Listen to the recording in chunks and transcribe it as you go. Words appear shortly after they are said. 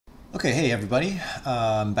Okay, hey everybody,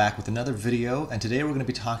 I'm back with another video, and today we're going to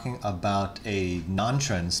be talking about a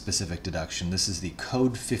non-trend specific deduction. This is the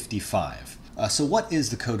Code 55. So what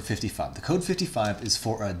is the Code 55? The Code 55 is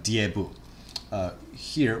for a diebu.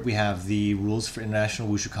 Here we have the rules for international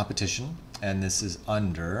wushu competition, and this is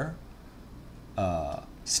under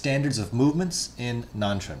standards of movements in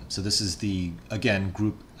non-trend. So this is the, again,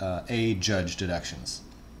 group A judge deductions.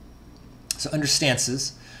 So under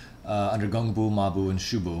stances, under gongbu, mabu, and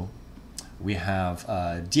shubu, we have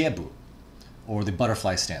diebu, or the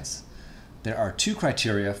butterfly stance. There are two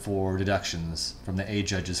criteria for deductions from the A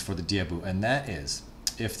judges for the diebu, and that is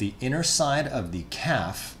if the inner side of the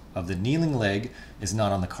calf of the kneeling leg is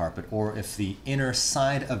not on the carpet, or if the inner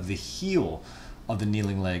side of the heel of the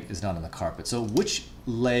kneeling leg is not on the carpet. So which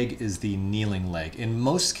leg is the kneeling leg? In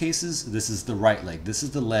most cases, this is the right leg. This is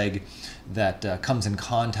the leg that comes in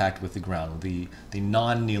contact with the ground. The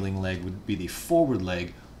non-kneeling leg would be the forward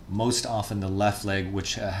leg, most often the left leg,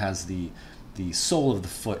 which has the sole of the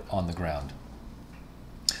foot on the ground.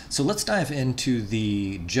 So let's dive into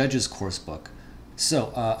the judge's course book.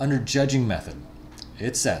 So under judging method,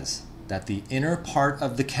 it says that the inner part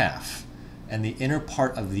of the calf and the inner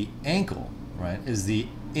part of the ankle, right, is the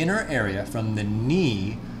inner area from the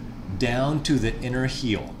knee down to the inner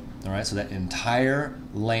heel. All right, so that entire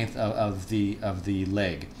length of the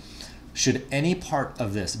leg. Should any part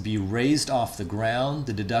of this be raised off the ground,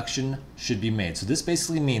 the deduction should be made. So this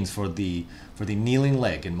basically means for the kneeling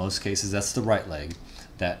leg, in most cases that's the right leg,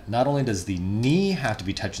 that not only does the knee have to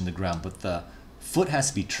be touching the ground, but the foot has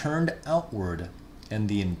to be turned outward, and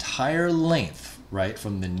the entire length, right,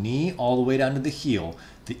 from the knee all the way down to the heel,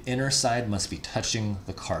 the inner side must be touching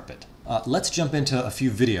the carpet. Let's jump into a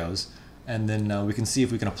few videos, and then we can see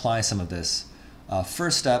if we can apply some of this.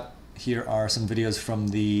 First up, here are some videos from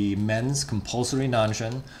the men's compulsory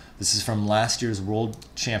non-trend. This is from last year's World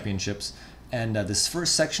Championships. And this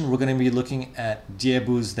first section, we're going to be looking at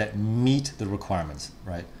diebus that meet the requirements,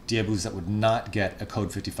 right? Diebus that would not get a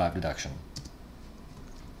Code 55 deduction.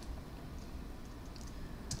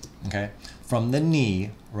 Okay, from the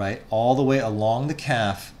knee, right, all the way along the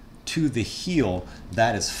calf to the heel,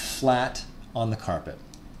 that is flat on the carpet.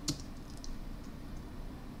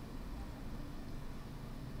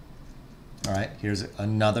 All right, here's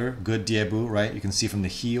another good diebu, right? You can see from the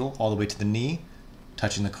heel all the way to the knee,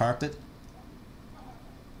 touching the carpet.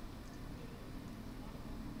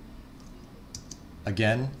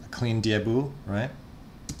 Again, a clean diebu, right?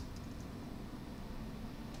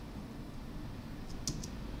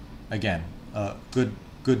 Again, good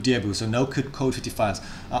diebu, so no Code 55s.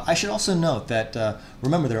 I should also note that,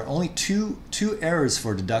 remember, there are only two errors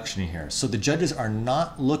for deduction here. So the judges are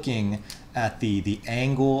not looking at the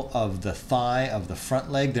angle of the thigh of the front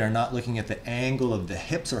leg. They're not looking at the angle of the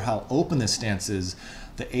hips or how open the stance is.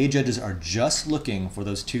 The A judges are just looking for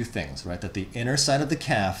those two things, right? That the inner side of the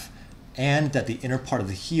calf and that the inner part of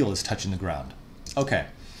the heel is touching the ground. Okay.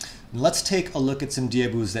 Let's take a look at some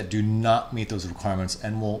diebus that do not meet those requirements,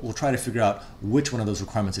 and we'll try to figure out which one of those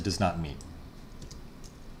requirements it does not meet.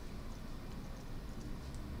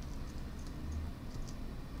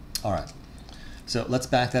 All right, so let's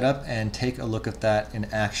back that up and take a look at that in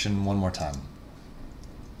action one more time.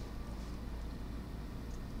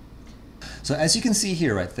 So as you can see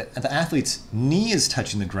here, right, the athlete's knee is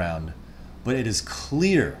touching the ground, but it is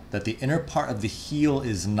clear that the inner part of the heel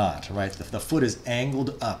is not, right? The foot is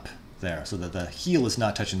angled up there, so that the heel is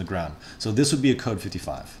not touching the ground. So this would be a Code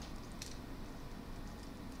 55.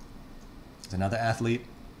 There's another athlete.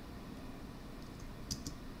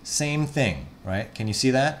 Same thing, right? Can you see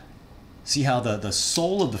that? See how the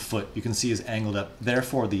sole of the foot, you can see, is angled up.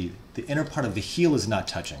 Therefore, the inner part of the heel is not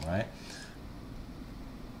touching, right?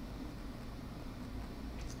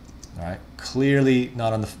 All right, clearly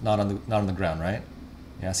not on the ground, right?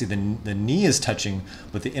 Yeah, see the knee is touching,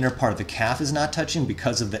 but the inner part of the calf is not touching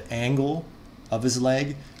because of the angle of his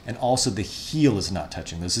leg, and also the heel is not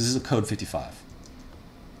touching. This is a Code 55.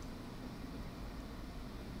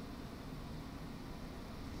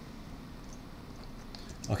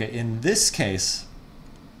 Okay, in this case,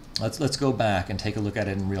 let's go back and take a look at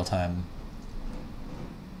it in real time.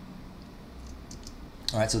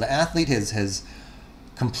 All right, so the athlete has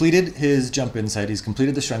completed his jump inside. He's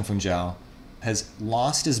completed the Sheng Feng Jiao, has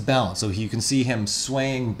lost his balance. So you can see him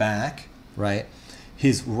swaying back, right?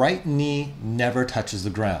 His right knee never touches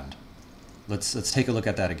the ground. Let's take a look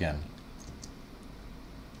at that again.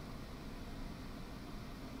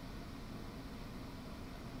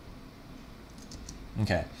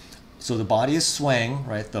 Okay, so the body is swaying,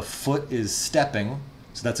 right? The foot is stepping,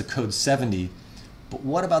 so that's a Code 70. But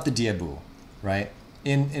what about the diebu, right?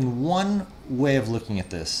 In one way of looking at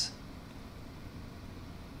this,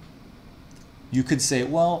 you could say,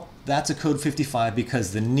 well, that's a code 55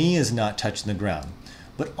 because the knee is not touching the ground.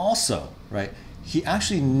 But also, right, he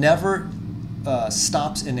actually never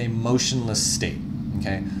stops in a motionless state.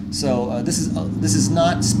 Okay, so this is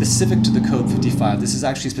not specific to the code 55. This is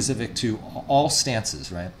actually specific to all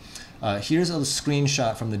stances, right? Here's a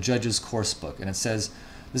screenshot from the judge's course book, and it says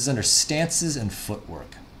this is under stances and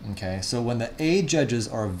footwork. Okay, so when the A judges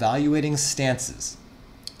are evaluating stances,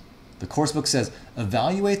 the course book says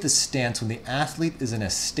evaluate the stance when the athlete is in a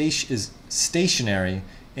stationary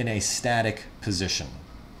in a static position.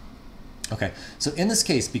 Okay, so in this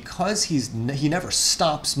case, because he never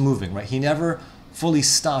stops moving, right? He never fully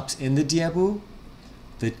stops in the diebu,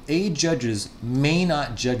 the A judges may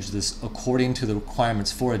not judge this according to the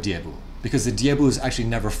requirements for a diebu, because the diebu is actually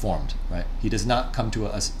never formed, right? He does not come to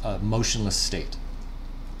a motionless state.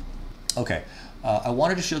 Okay, I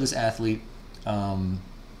wanted to show this athlete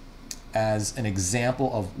as an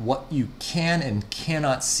example of what you can and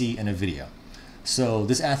cannot see in a video. So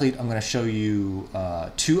this athlete, I'm going to show you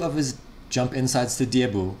 2 of his jump insides to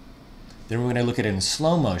diebu, then we're going to look at it in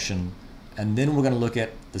slow motion, and then we're going to look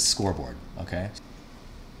at the scoreboard, okay?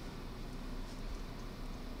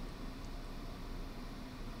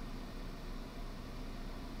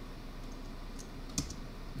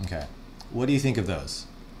 Okay, what do you think of those?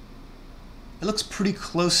 It looks pretty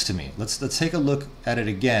close to me. Let's take a look at it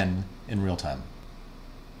again in real time.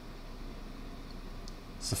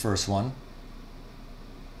 It's the first one.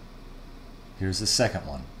 Here's the second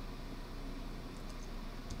one.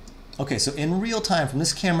 Okay, so in real time, from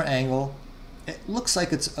this camera angle, it looks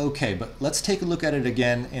like it's okay, but let's take a look at it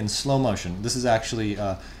again in slow motion. This is actually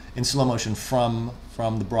in slow motion from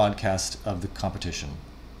the broadcast of the competition.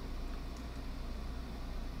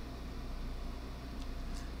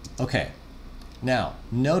 Okay, now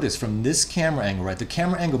notice from this camera angle, right? The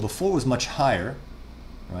camera angle before was much higher,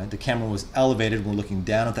 right? The camera was elevated, we're looking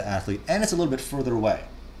down at the athlete, and it's a little bit further away,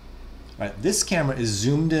 right? This camera is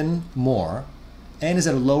zoomed in more and is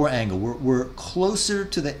at a lower angle. We're closer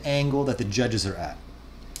to the angle that the judges are at.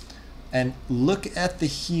 And look at the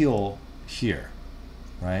heel here,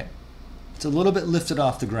 right? It's a little bit lifted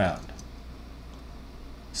off the ground.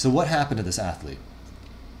 So what happened to this athlete?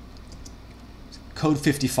 Code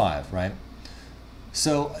 55, right?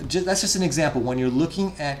 So that's just an example. When you're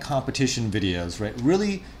looking at competition videos, right,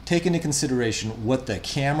 really take into consideration what the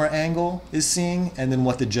camera angle is seeing and then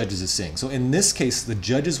what the judges are seeing. So in this case, the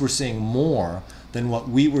judges were seeing more than what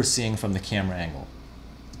we were seeing from the camera angle.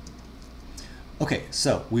 Okay,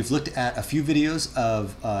 so we've looked at a few videos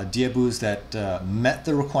of diebus that met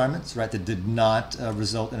the requirements, right, that did not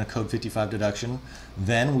result in a code 55 deduction.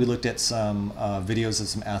 Then we looked at some videos of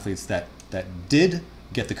some athletes that did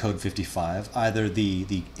get the code 55, either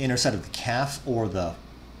the inner side of the calf or the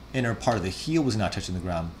inner part of the heel was not touching the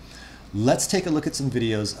ground. Let's take a look at some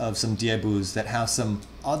videos of some diebus that have some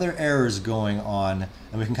other errors going on,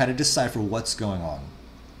 and we can kind of decipher what's going on.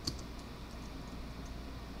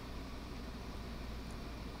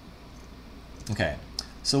 Okay,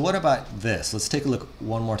 so what about this? Let's take a look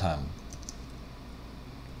one more time.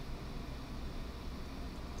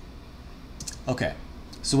 Okay,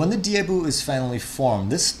 so when the diebu is finally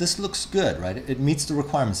formed, this looks good, right? It meets the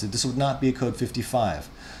requirements. This would not be a code 55.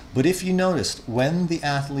 But if you noticed, when the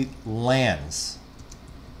athlete lands,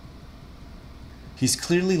 he's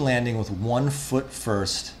clearly landing with one foot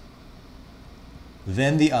first,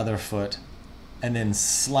 then the other foot, and then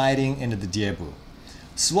sliding into the diebu.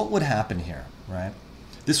 So what would happen here, right?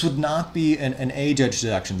 This would not be an A judge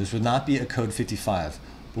deduction. This would not be a code 55.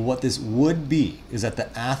 But what this would be is that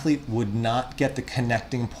the athlete would not get the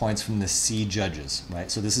connecting points from the C judges,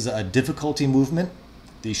 right? So this is a difficulty movement,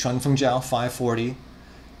 the Shuangfengjiao 540,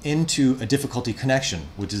 into a difficulty connection,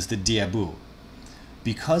 which is the diebu.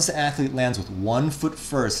 Because the athlete lands with one foot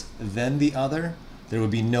first, then the other, there would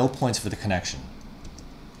be no points for the connection.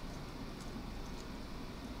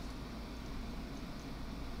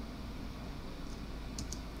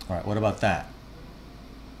 All right, what about that?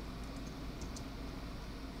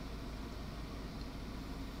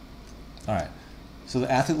 All right, so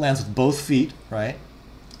the athlete lands with both feet, right?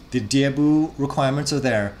 The diebu requirements are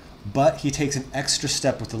there, but he takes an extra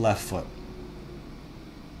step with the left foot.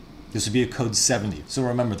 This would be a code 70. So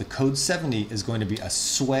remember, the code 70 is going to be a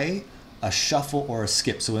sway, a shuffle, or a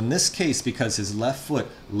skip. So in this case, because his left foot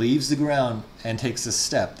leaves the ground and takes a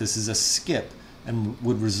step, this is a skip and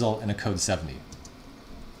would result in a code 70.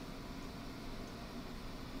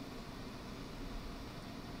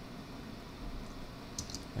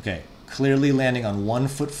 Okay, clearly landing on one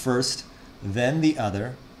foot first, then the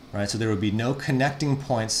other, right? So there would be no connecting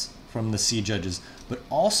points from the C judges, but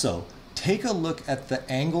also take a look at the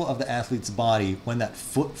angle of the athlete's body when that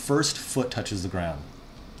first foot touches the ground.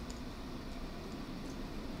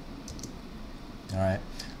 All right.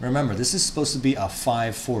 Remember, this is supposed to be a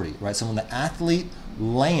 540, right? So when the athlete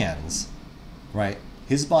lands, right,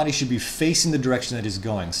 his body should be facing the direction that he's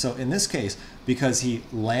going. So in this case, because he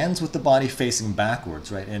lands with the body facing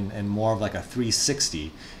backwards, right, and more of like a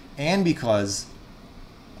 360, and because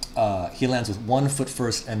he lands with one foot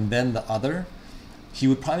first and then the other, he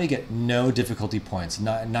would probably get no difficulty points,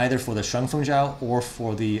 neither for the Sheng Feng Jiao or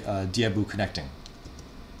for the diebu connecting.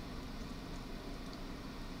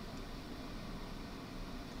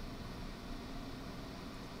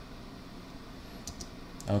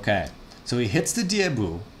 Okay, so he hits the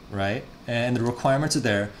diebu, right? And the requirements are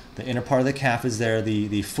there. The inner part of the calf is there,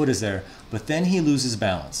 the foot is there, but then he loses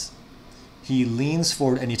balance. He leans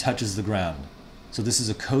forward and he touches the ground. So this is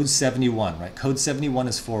a code 71, right? Code 71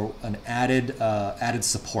 is for an added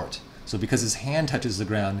support. So because his hand touches the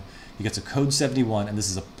ground, he gets a code 71, and this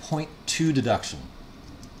is a 0.2 deduction.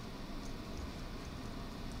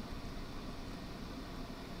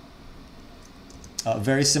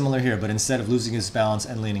 Very similar here, but instead of losing his balance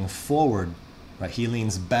and leaning forward, right, he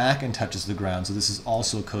leans back and touches the ground. So this is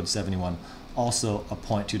also a code 71, also a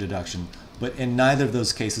 0.2 deduction. But in neither of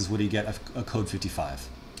those cases would he get a code 55.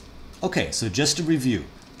 Okay, so just to review,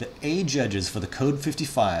 the A judges for the code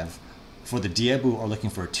 55 for the diebu are looking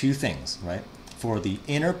for two things, right? For the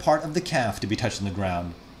inner part of the calf to be touching the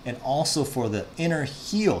ground, and also for the inner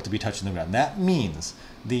heel to be touching the ground. That means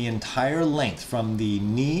the entire length from the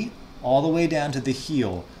knee all the way down to the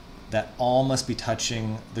heel, that all must be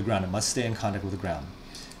touching the ground. It must stay in contact with the ground.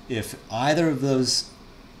 If either of those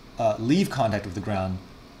leave contact with the ground,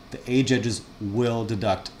 the A judges will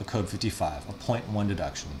deduct a code 55, a 0.1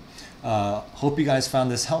 deduction. Hope you guys found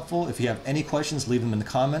this helpful. If you have any questions, leave them in the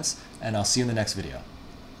comments, and I'll see you in the next video.